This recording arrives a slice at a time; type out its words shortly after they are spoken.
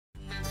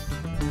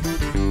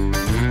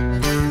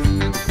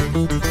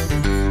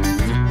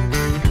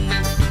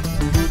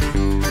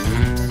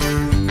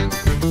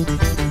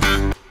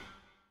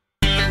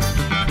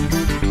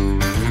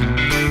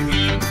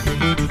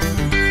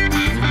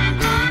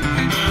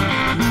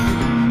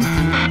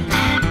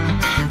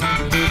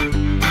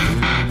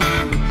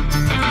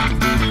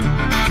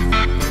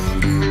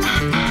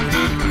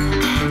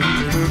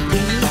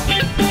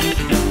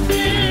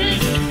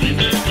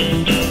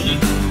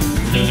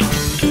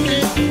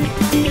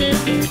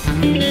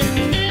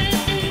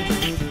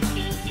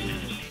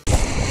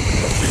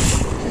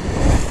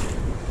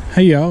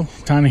Hey y'all,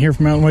 Tiny here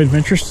from Mountain Way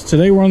Adventures.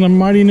 Today we're on the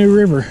mighty new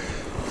river.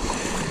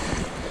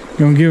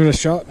 Gonna give it a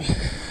shot,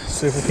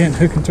 see if we can't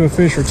hook into a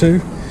fish or two.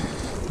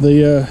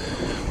 The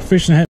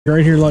fishing hadn't been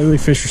great here lately.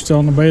 Fish are still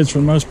on the beds for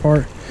the most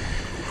part,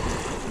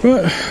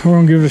 but we're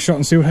gonna give it a shot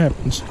and see what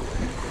happens.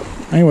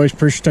 Anyways,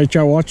 appreciate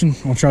y'all watching.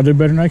 I'll try to do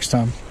better next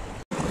time.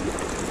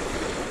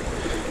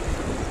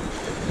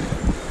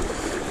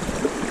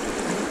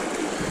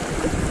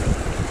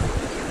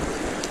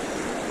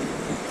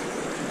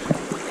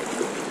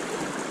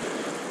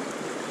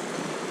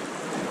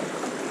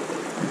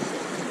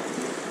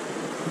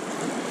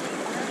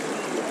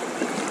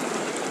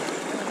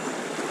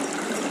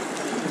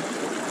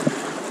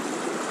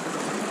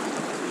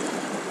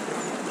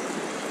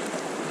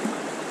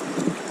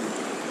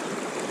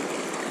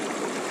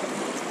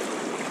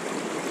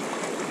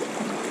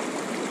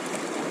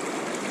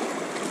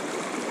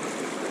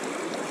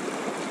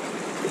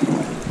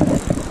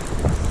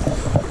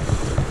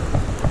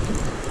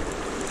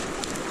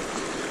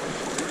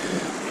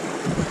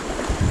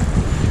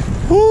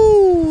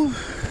 Woo!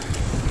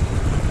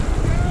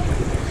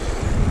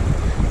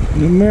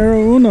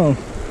 Numero uno.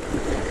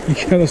 You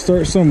gotta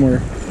start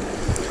somewhere.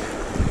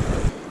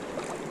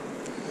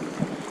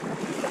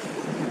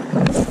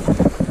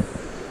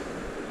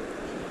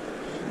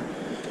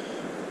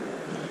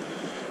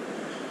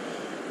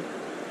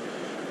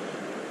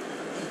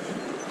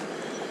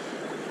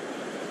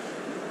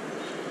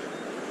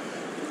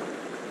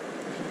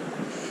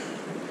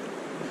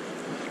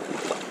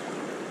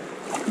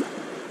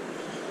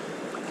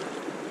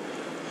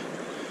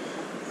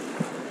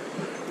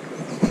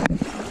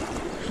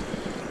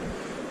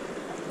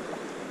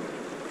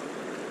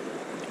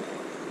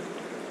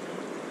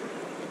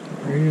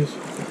 There he is.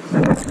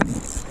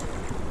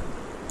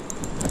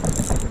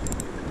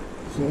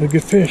 It's a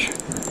good fish.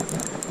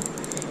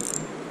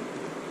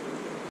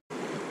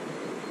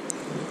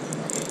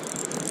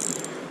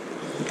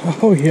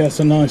 Oh yeah, it's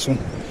a nice one.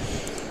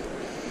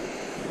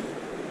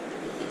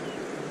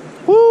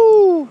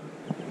 Woo!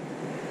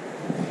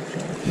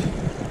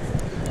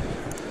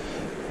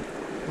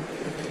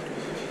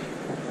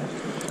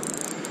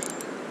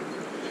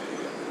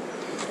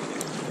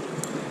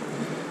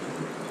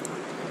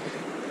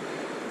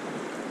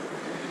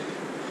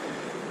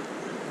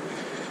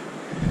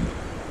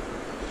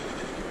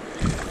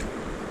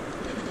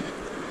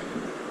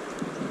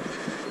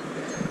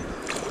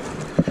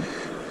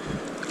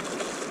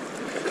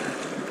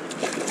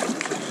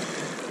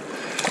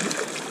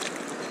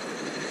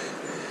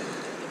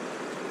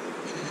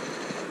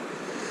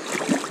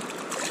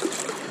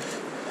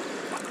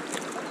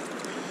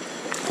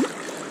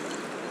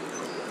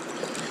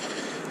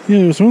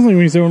 Yeah, there's one thing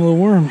when you throw in a little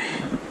worm. I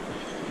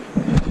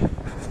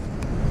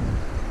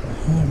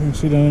don't know if you can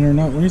see down in there or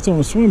not. When you throw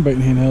a swim bait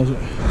and he nails it.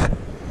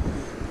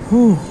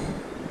 Whew.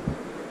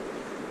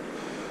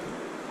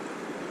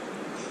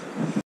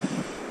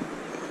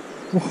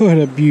 What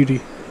a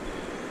beauty.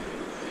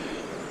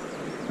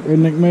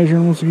 Redneck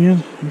measuring once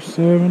again. There's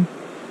 7.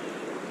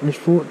 There's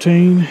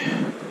 14.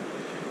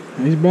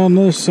 He's about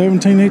another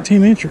 17,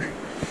 18 incher.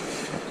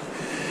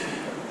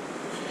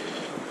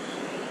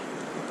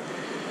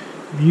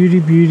 Beauty,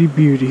 beauty,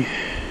 beauty.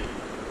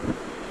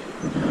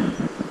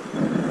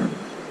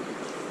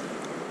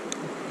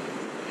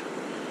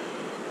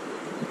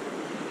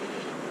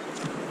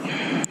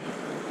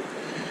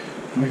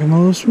 Like a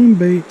little swim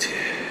bait.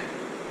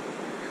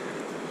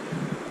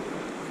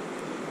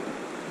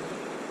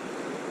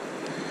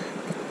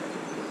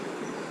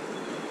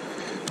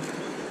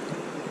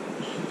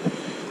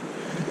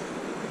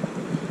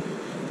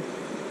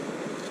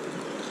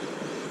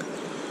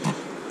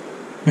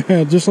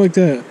 Yeah, just like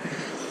that.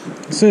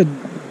 It said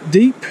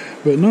deep,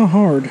 but not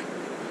hard.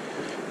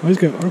 Oh, he's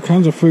got all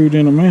kinds of food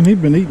in him, man. He's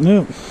been eating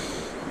up.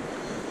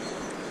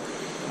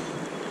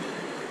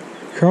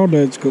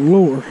 Crawdads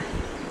galore.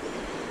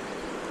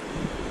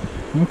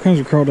 All kinds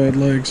of crawdad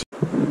legs.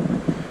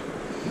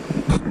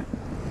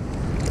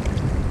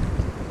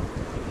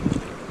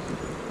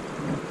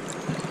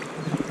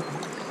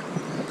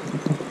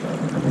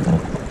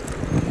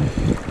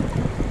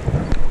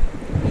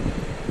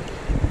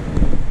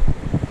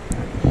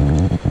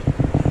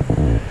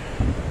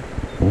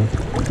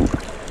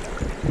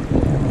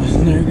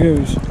 There it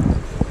goes.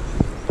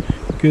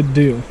 Good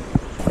deal.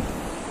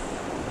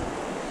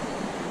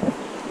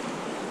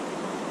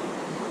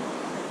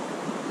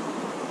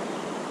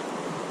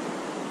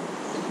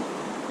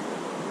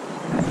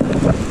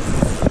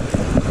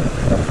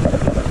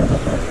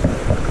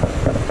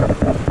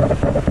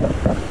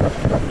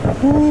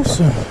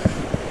 Awesome.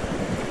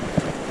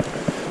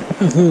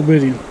 That's a little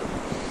bitty.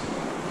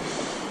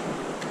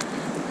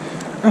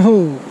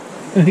 Oh,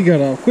 he got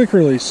off. Quick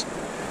release.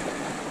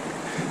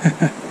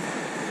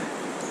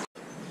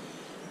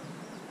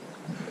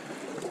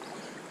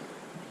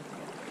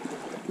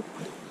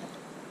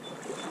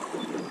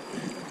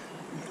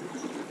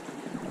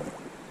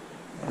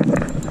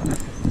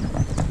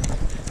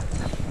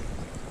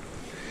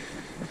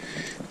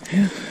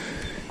 Yeah,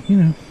 you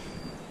know,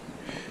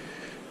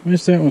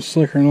 missed that one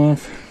slickering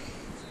off.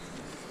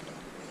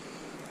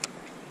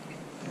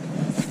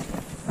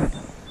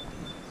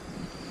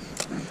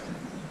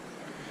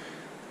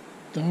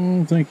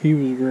 think he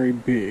was very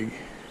big.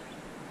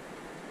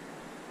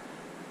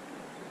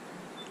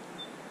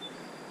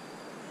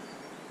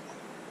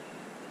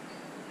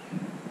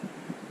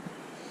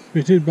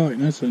 It did bite,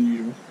 and that's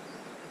unusual.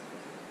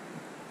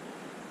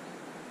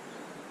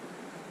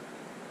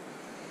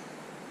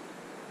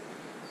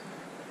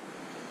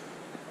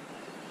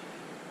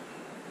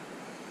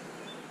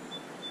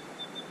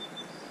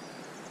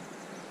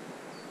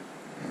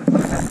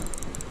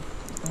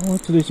 Oh,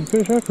 that's a decent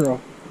fish after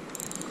all.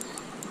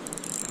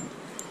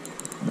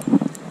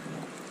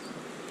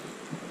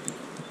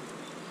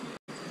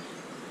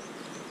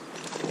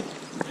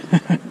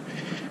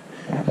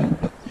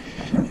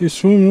 He's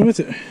swimming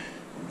with it.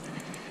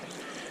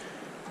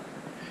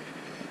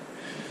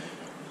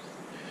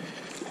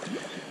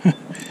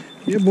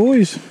 Yeah,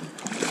 boys.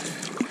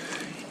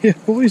 Yeah,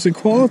 boys, the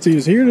quality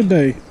is here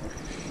today.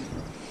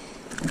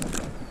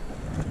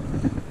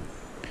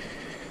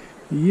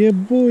 Yeah,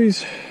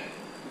 boys.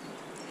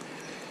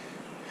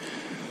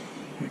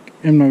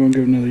 I'm not going to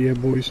give another yeah,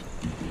 boys.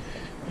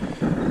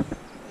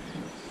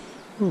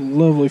 What a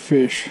lovely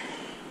fish.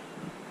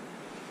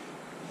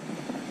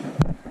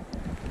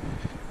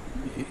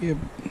 Yep.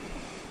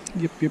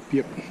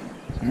 Yep.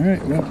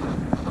 Alright, well,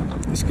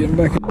 let's get him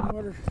back in the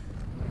water.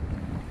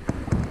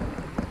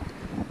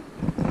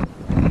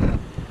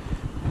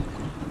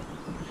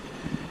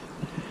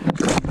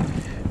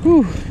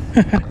 Whew.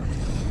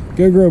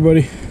 Go grow,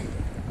 buddy.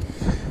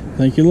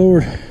 Thank you,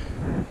 Lord.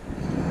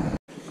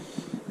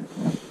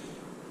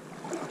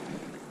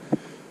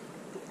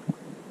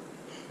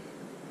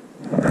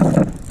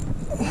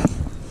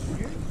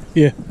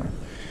 Yeah.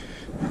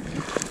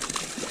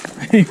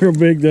 Ain't real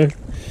big though.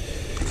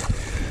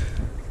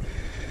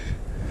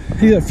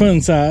 He's that fun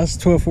size,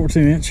 12-14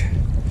 inch.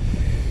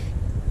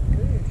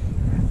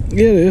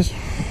 Yeah, it is.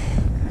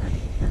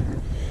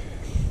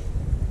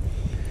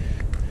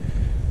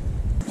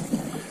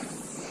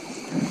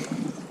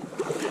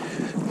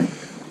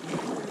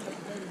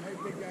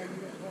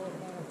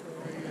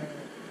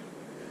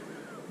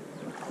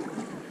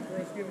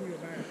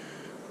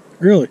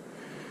 Really?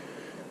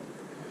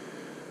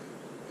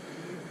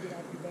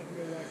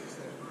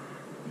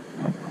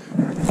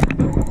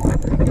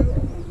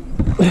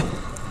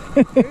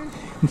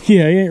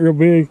 Yeah, he ain't real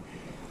big.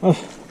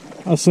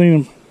 I've seen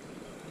him.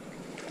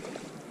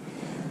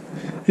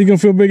 He's gonna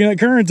feel big in that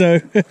current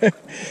though.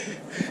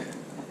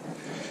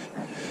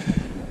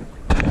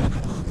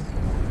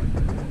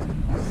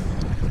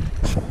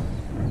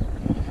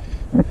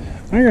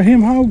 I got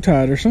him hog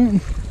tied or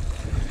something.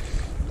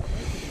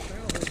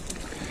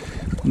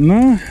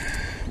 No,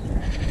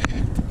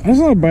 that's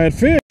not a bad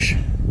fish.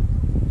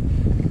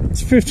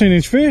 It's a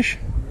 15-inch fish.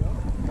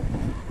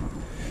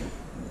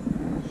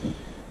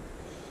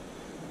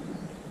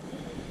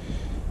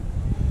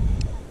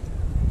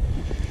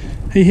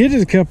 He hit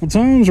it a couple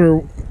times,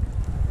 or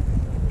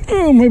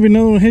oh, maybe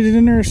another one hit it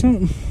in there or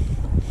something.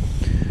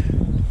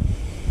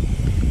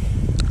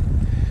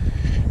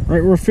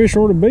 Right where a fish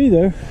ought to be,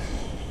 though.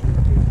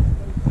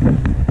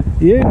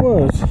 Yeah, it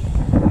was.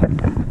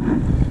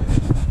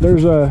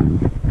 There's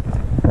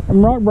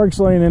some rock breaks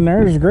laying in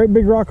there. There's a great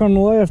big rock on the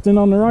left, and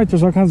on the right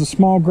there's all kinds of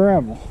small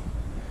gravel.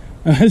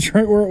 And that's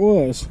right where it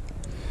was.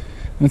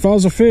 And if I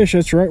was a fish,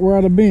 that's right where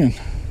I'd have been.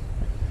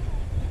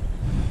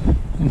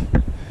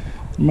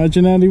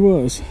 Imagine that he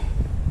was.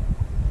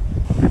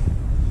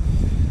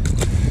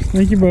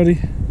 Thank you,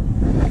 buddy.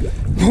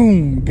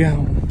 Boom,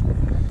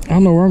 gone. I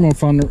don't know where I'm gonna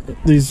find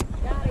these.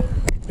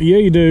 Yeah,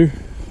 you do.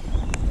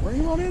 Bring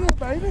him on in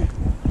there, baby.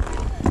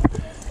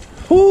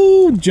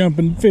 Ooh,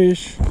 jumping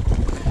fish.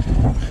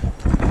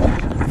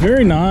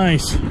 Very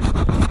nice.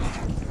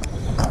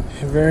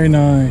 Very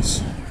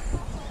nice.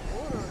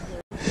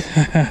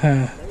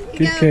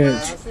 Good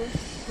catch.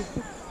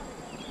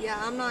 Yeah,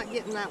 I'm not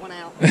getting that one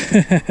out.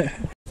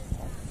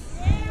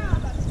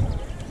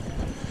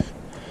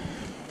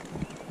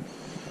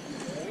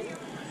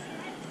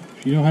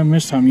 If you don't have them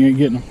this time, you ain't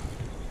getting them.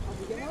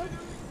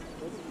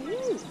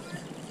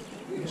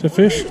 Is it a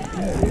fish?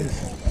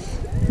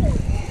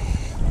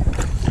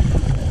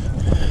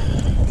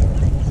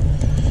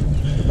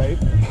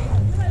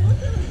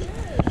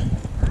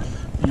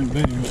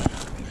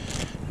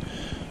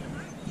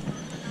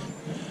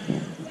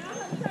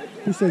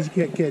 Who says you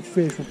can't catch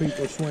fish when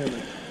people are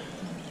swimming?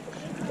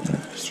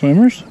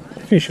 Swimmers?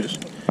 Fishes.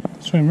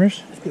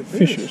 Swimmers? Good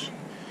fish. Fishes.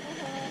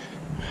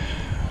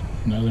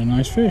 Another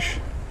nice fish.